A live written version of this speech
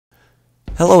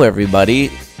Hello everybody,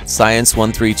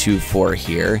 Science1324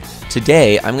 here.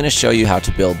 Today I'm going to show you how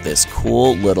to build this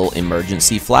cool little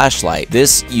emergency flashlight.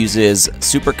 This uses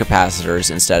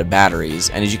supercapacitors instead of batteries,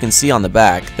 and as you can see on the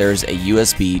back there's a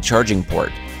USB charging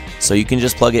port. So you can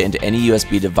just plug it into any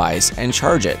USB device and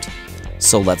charge it.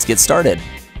 So let's get started.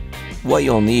 What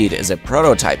you'll need is a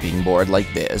prototyping board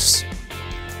like this,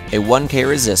 a 1K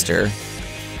resistor,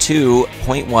 two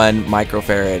 0.1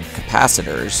 microfarad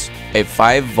capacitors, a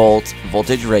 5-volt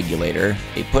voltage regulator,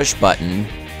 a push button,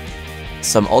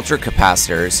 some ultra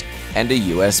capacitors, and a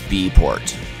USB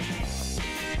port.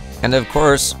 And of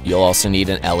course, you'll also need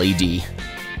an LED.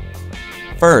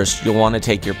 First, you'll want to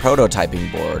take your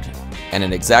prototyping board and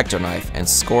an X-Acto knife and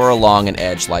score along an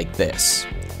edge like this.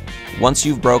 Once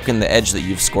you've broken the edge that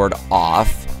you've scored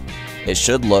off, it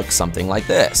should look something like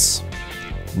this.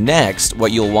 Next,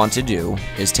 what you'll want to do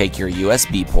is take your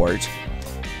USB port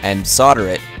and solder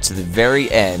it to the very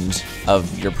end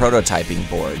of your prototyping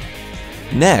board.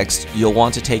 Next, you'll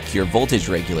want to take your voltage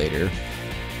regulator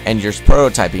and your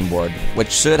prototyping board, which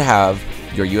should have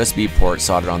your USB port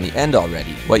soldered on the end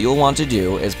already. What you'll want to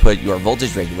do is put your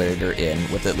voltage regulator in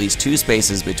with at least 2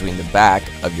 spaces between the back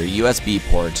of your USB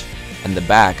port and the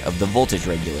back of the voltage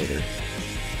regulator.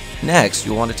 Next,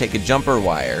 you'll want to take a jumper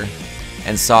wire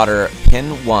and solder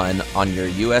pin 1 on your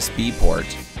USB port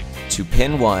to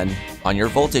pin 1 on your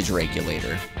voltage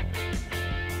regulator.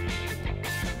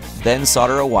 Then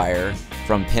solder a wire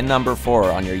from pin number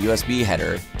 4 on your USB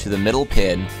header to the middle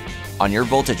pin on your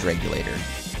voltage regulator.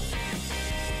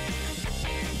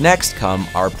 Next come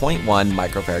our 0.1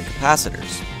 microfarad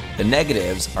capacitors. The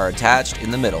negatives are attached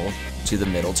in the middle to the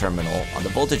middle terminal on the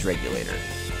voltage regulator.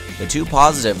 The 2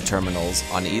 positive terminals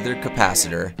on either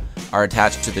capacitor are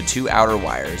attached to the 2 outer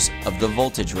wires of the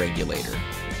voltage regulator.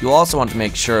 You'll also want to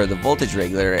make sure the voltage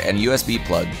regulator and USB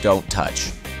plug don't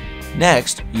touch.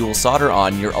 Next, you will solder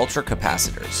on your ultra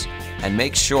capacitors and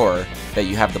make sure that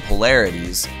you have the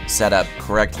polarities set up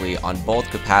correctly on both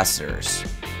capacitors.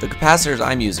 The capacitors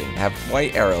I'm using have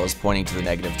white arrows pointing to the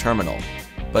negative terminal,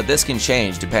 but this can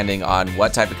change depending on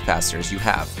what type of capacitors you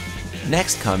have.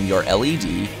 Next come your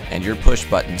LED and your push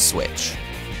button switch.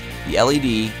 The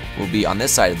LED will be on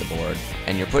this side of the board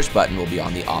and your push button will be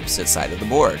on the opposite side of the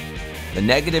board. The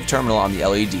negative terminal on the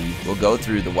LED will go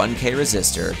through the 1K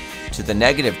resistor to the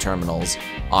negative terminals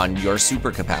on your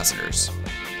supercapacitors.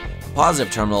 The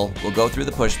positive terminal will go through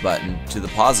the push button to the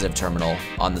positive terminal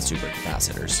on the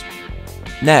supercapacitors.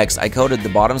 Next, I coated the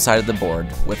bottom side of the board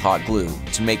with hot glue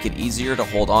to make it easier to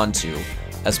hold on to,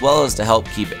 as well as to help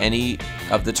keep any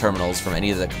of the terminals from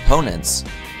any of the components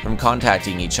from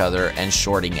contacting each other and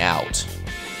shorting out.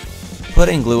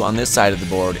 Putting glue on this side of the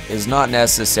board is not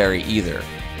necessary either.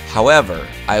 However,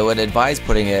 I would advise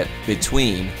putting it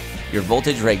between your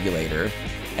voltage regulator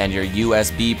and your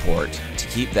USB port to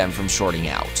keep them from shorting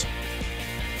out.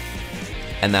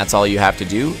 And that's all you have to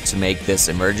do to make this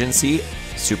emergency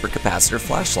supercapacitor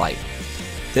flashlight.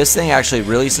 This thing actually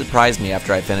really surprised me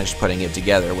after I finished putting it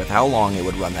together with how long it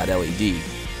would run that LED.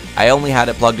 I only had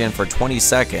it plugged in for 20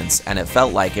 seconds and it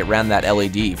felt like it ran that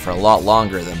LED for a lot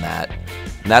longer than that.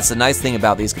 And that's the nice thing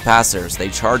about these capacitors, they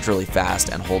charge really fast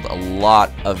and hold a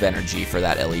lot of energy for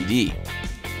that LED.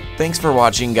 Thanks for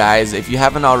watching guys. If you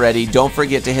haven't already, don't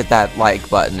forget to hit that like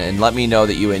button and let me know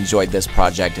that you enjoyed this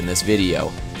project in this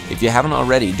video. If you haven't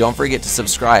already, don't forget to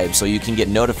subscribe so you can get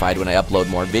notified when I upload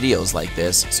more videos like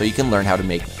this, so you can learn how to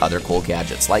make other cool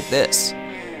gadgets like this.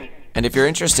 And if you're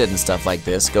interested in stuff like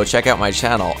this, go check out my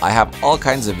channel. I have all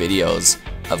kinds of videos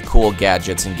of cool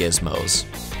gadgets and gizmos.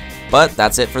 But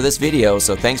that's it for this video,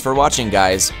 so thanks for watching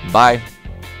guys. Bye!